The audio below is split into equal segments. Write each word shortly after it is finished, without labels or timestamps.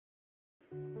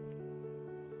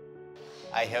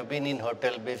I have been in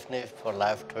hotel business for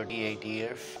last 38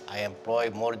 years. I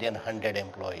employ more than 100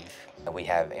 employees. We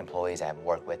have employees that have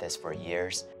worked with us for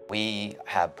years. We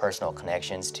have personal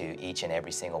connections to each and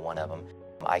every single one of them.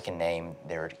 I can name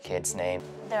their kids' name,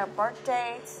 their birth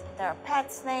dates, their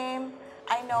pet's name.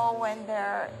 I know when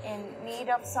they're in need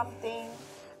of something.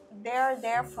 They're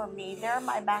there for me. They're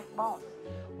my backbone.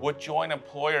 What joint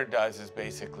employer does is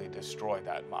basically destroy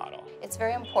that model. It's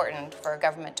very important for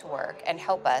government to work and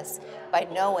help us by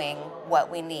knowing what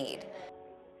we need.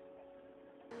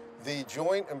 The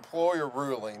joint employer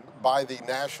ruling by the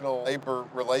National Labor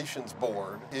Relations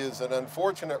Board is an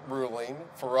unfortunate ruling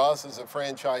for us as a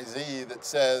franchisee that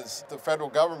says the federal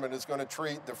government is going to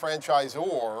treat the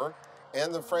franchisor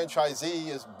and the franchisee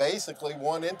as basically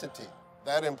one entity.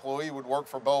 That employee would work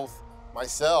for both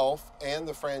myself and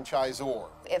the franchisor.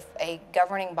 If a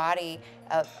governing body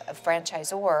of a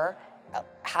franchisor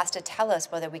has to tell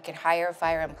us whether we can hire or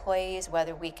fire employees,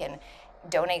 whether we can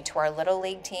donate to our Little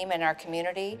League team in our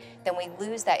community, then we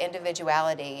lose that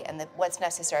individuality and what's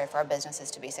necessary for our businesses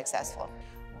to be successful.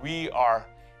 We are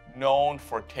known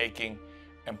for taking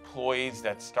employees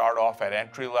that start off at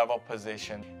entry-level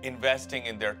position, investing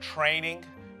in their training,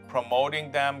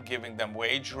 promoting them, giving them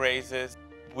wage raises.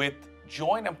 With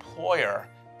joint employer,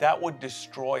 that would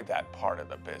destroy that part of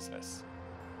the business.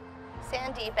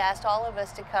 Sandeep asked all of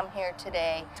us to come here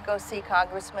today to go see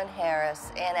Congressman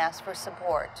Harris and ask for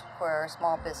support for our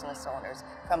small business owners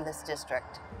from this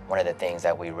district. One of the things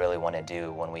that we really want to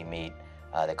do when we meet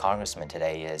the congressman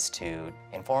today is to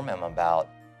inform him about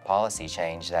policy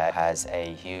change that has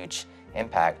a huge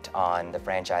impact on the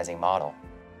franchising model.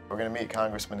 We're going to meet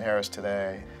Congressman Harris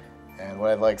today, and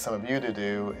what I'd like some of you to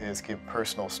do is give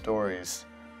personal stories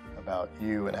about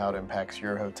you and how it impacts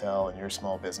your hotel and your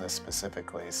small business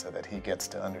specifically so that he gets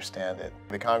to understand it.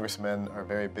 The congressmen are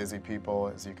very busy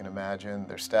people, as you can imagine.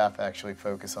 Their staff actually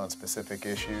focus on specific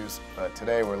issues, but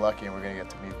today we're lucky and we're going to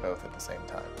get to meet both at the same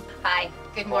time. Hi,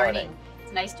 good morning.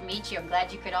 It's nice to meet you. I'm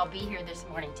glad you could all be here this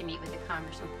morning to meet with the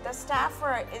congressman. The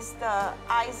staffer is the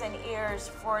eyes and ears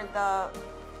for the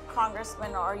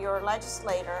congressman or your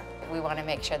legislator. We want to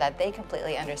make sure that they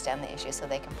completely understand the issue so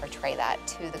they can portray that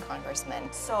to the congressman.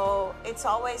 So it's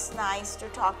always nice to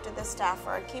talk to the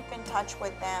staffer, keep in touch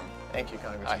with them. Thank you,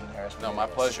 Congressman Harris. No, my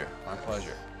pleasure, my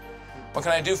pleasure. What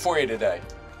can I do for you today?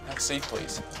 Have a seat,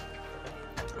 please.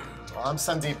 Well, I'm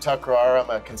Sandeep Takrar. I'm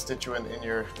a constituent in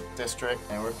your district,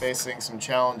 and we're facing some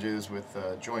challenges with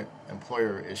the joint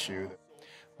employer issue.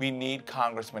 We need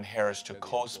Congressman Harris to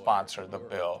co-sponsor the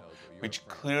bill, which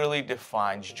clearly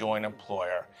defines joint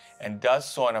employer and does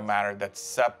so in a manner that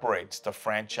separates the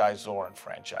franchisor and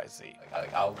franchisee.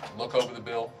 I'll look over the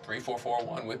bill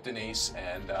 3441 with Denise,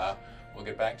 and we'll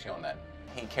get back to you on that.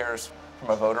 He cares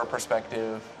from a voter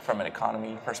perspective, from an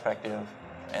economy perspective,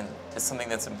 and it's something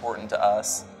that's important to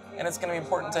us, and it's going to be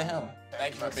important to him.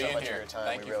 Thank you for being here.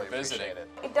 Thank you for visiting.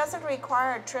 It doesn't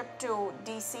require a trip to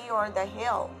DC or the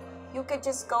Hill. You could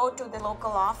just go to the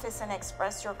local office and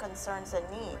express your concerns and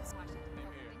needs.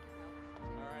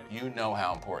 You know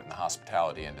how important the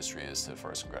hospitality industry is to the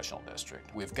 1st Congressional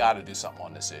District. We've got to do something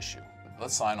on this issue.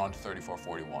 Let's sign on to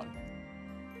 3441.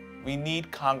 We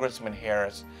need Congressman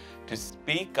Harris to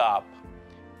speak up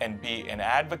and be an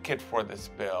advocate for this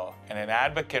bill and an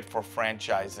advocate for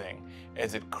franchising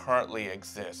as it currently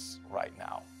exists right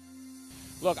now.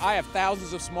 Look, I have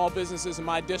thousands of small businesses in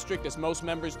my district, as most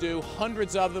members do,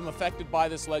 hundreds of them affected by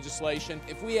this legislation.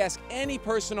 If we ask any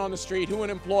person on the street who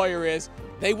an employer is,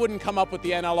 they wouldn't come up with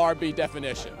the NLRB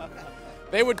definition.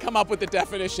 They would come up with the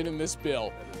definition in this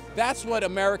bill. That's what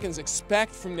Americans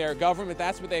expect from their government.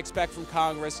 That's what they expect from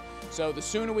Congress. So the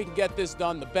sooner we can get this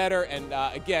done, the better, and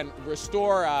again,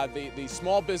 restore the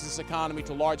small business economy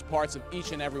to large parts of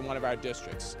each and every one of our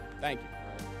districts. Thank you.